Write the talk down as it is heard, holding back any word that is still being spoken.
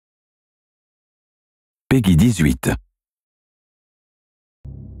Peggy 18.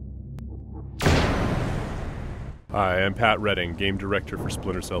 Hi, I'm Pat Redding, Game Director for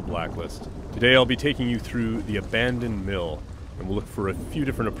Splinter Cell Blacklist. Today I'll be taking you through the Abandoned Mill, and we'll look for a few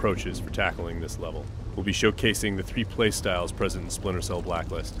different approaches for tackling this level. We'll be showcasing the three playstyles present in Splinter Cell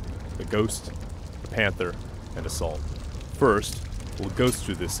Blacklist: the Ghost, the Panther, and Assault. First, we'll ghost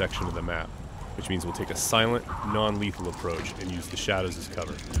through this section of the map, which means we'll take a silent, non-lethal approach and use the shadows as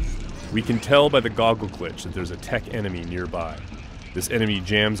cover. We can tell by the goggle glitch that there's a tech enemy nearby. This enemy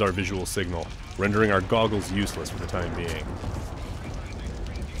jams our visual signal, rendering our goggles useless for the time being.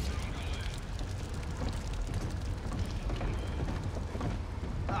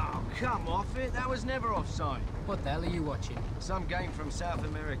 Oh, come off it. That was never offside. What the hell are you watching? Some game from South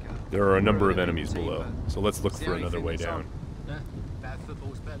America. There are a number of enemies below, so let's look for another way down. Bad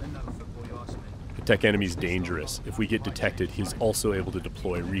football's better than no football, you ask me. The tech enemy's dangerous. If we get detected, he's also able to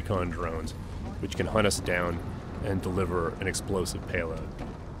deploy recon drones, which can hunt us down and deliver an explosive payload.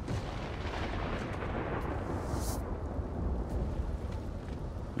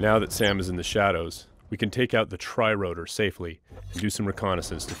 Now that Sam is in the shadows, we can take out the tri-rotor safely and do some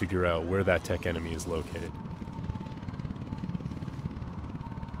reconnaissance to figure out where that tech enemy is located.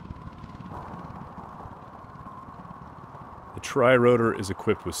 The tri-rotor is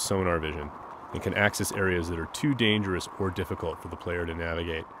equipped with sonar vision and can access areas that are too dangerous or difficult for the player to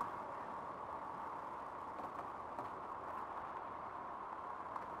navigate.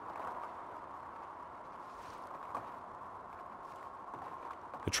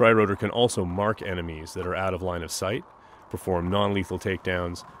 The tri-rotor can also mark enemies that are out of line of sight, perform non-lethal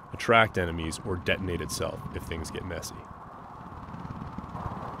takedowns, attract enemies, or detonate itself if things get messy.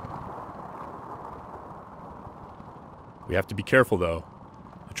 We have to be careful though.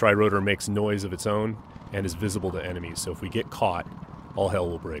 The tri-rotor makes noise of its own and is visible to enemies, so if we get caught, all hell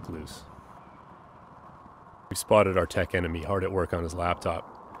will break loose. We spotted our tech enemy hard at work on his laptop.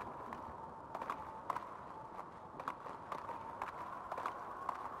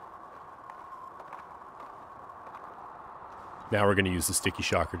 Now we're going to use the sticky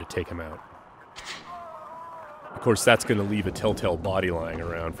shocker to take him out. Of course, that's going to leave a telltale body lying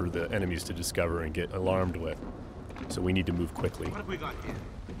around for the enemies to discover and get alarmed with. So we need to move quickly. What have we got here?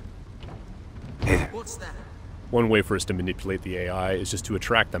 What's that? One way for us to manipulate the AI is just to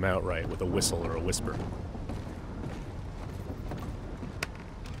attract them outright with a whistle or a whisper.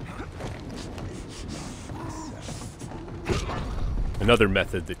 Another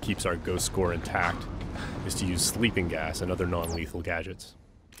method that keeps our ghost score intact is to use sleeping gas and other non-lethal gadgets.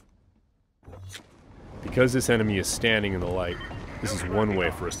 Because this enemy is standing in the light, this is one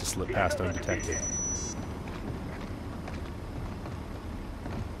way for us to slip past undetected.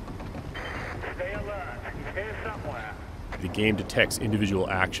 Stay alert. He's here somewhere. The game detects individual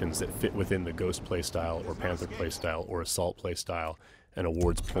actions that fit within the Ghost playstyle or Panther playstyle or Assault playstyle and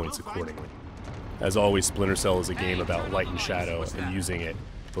awards points accordingly. As always, Splinter Cell is a game about light and shadow and using it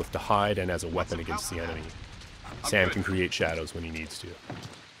both to hide and as a weapon against the enemy. Sam can create shadows when he needs to.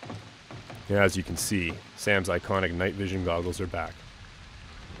 And as you can see, Sam's iconic night vision goggles are back.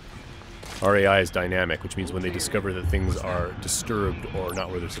 Our AI is dynamic, which means when they discover that things are disturbed or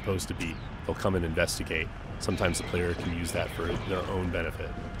not where they're supposed to be, they'll come and investigate. Sometimes the player can use that for their own benefit.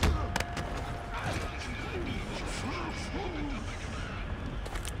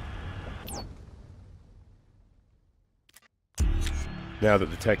 Now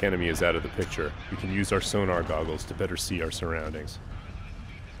that the tech enemy is out of the picture, we can use our sonar goggles to better see our surroundings.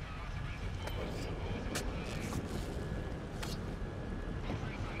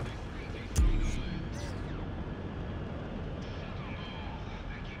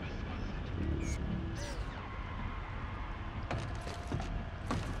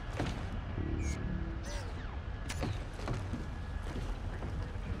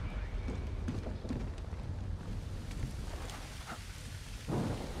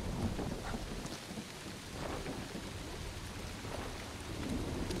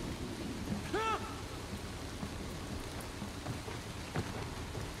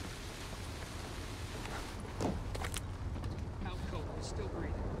 Still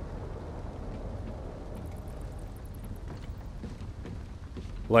breathing.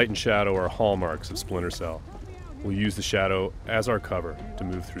 Light and shadow are hallmarks of Splinter Cell. We'll use the shadow as our cover to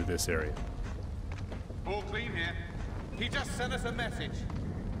move through this area. All clean here. He just sent us a message.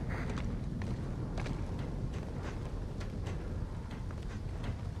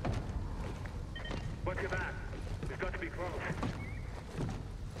 Watch your back. We've got to be close.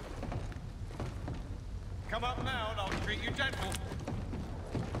 Come up now and I'll treat you gentle.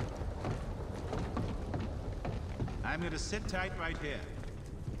 I'm gonna sit tight right here.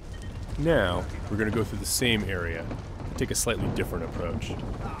 Now, we're going to go through the same area, but take a slightly different approach,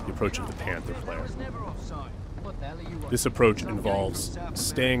 the approach of the Panther player. What the hell are you watching? This approach involves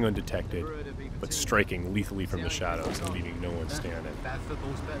staying undetected, but striking lethally from the shadows and leaving no one standing. Bad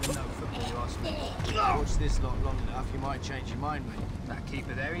football's better than no football, you ask me. Watch this lot long enough, you might change your mind, mate. That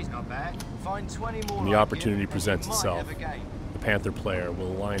keeper there, he's not bad. Find 20 more When the like opportunity him, and presents you might itself, have a game. the Panther player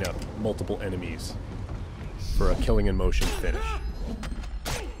will line up multiple enemies for a killing in motion finish.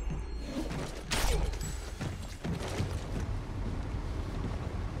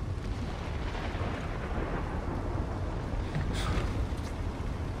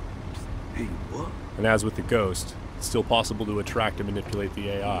 And as with the Ghost, it's still possible to attract and manipulate the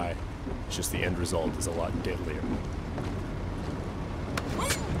AI. It's just the end result is a lot deadlier.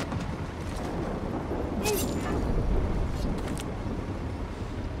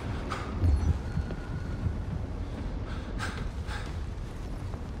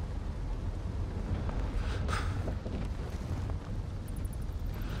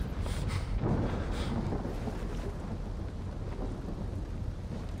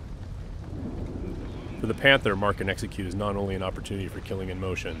 For the Panther, mark and execute is not only an opportunity for killing in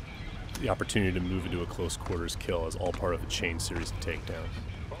motion, the opportunity to move into a close quarters kill is all part of a chain series of takedowns.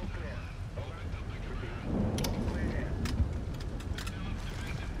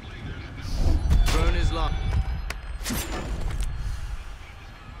 Burn his luck.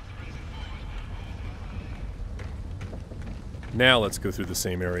 Now let's go through the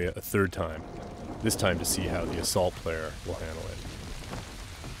same area a third time, this time to see how the assault player will handle it.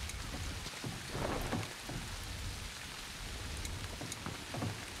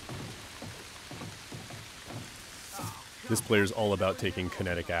 This player is all about taking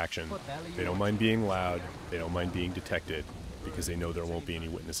kinetic action. They don't mind being loud, they don't mind being detected, because they know there won't be any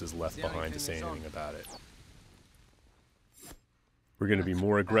witnesses left behind to say anything about it. We're going to be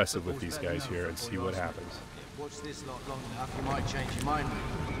more aggressive with these guys here and see what happens. Watch this lot long enough, you might change your mind,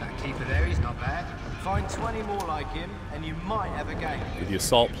 mate. That keeper there, he's not bad. Find 20 more like him, and you might have a game. For the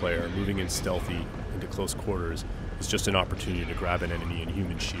assault player, moving in stealthy into close quarters is just an opportunity to grab an enemy in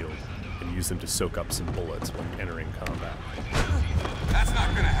human shield and use them to soak up some bullets when entering combat. That's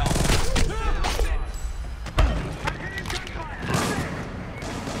not gonna help.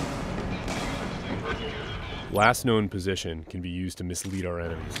 Last known position can be used to mislead our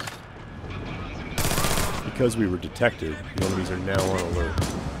enemies. Because we were detected, the enemies are now on alert,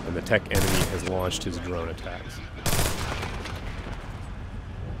 and the tech enemy has launched his drone attacks.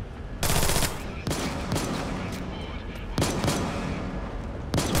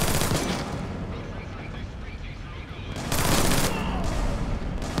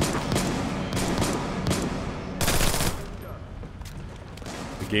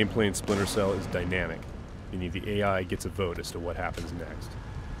 The gameplay in Splinter Cell is dynamic, meaning the AI gets a vote as to what happens next.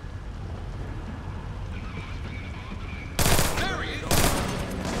 There he is.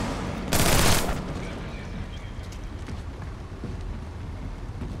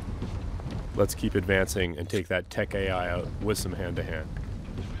 Let's keep advancing and take that tech AI out with some hand-to-hand.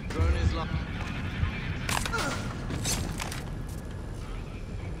 Burn his luck.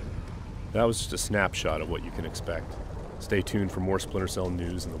 That was just a snapshot of what you can expect. Stay tuned for more Splinter Cell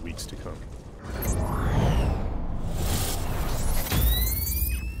news in the weeks to come.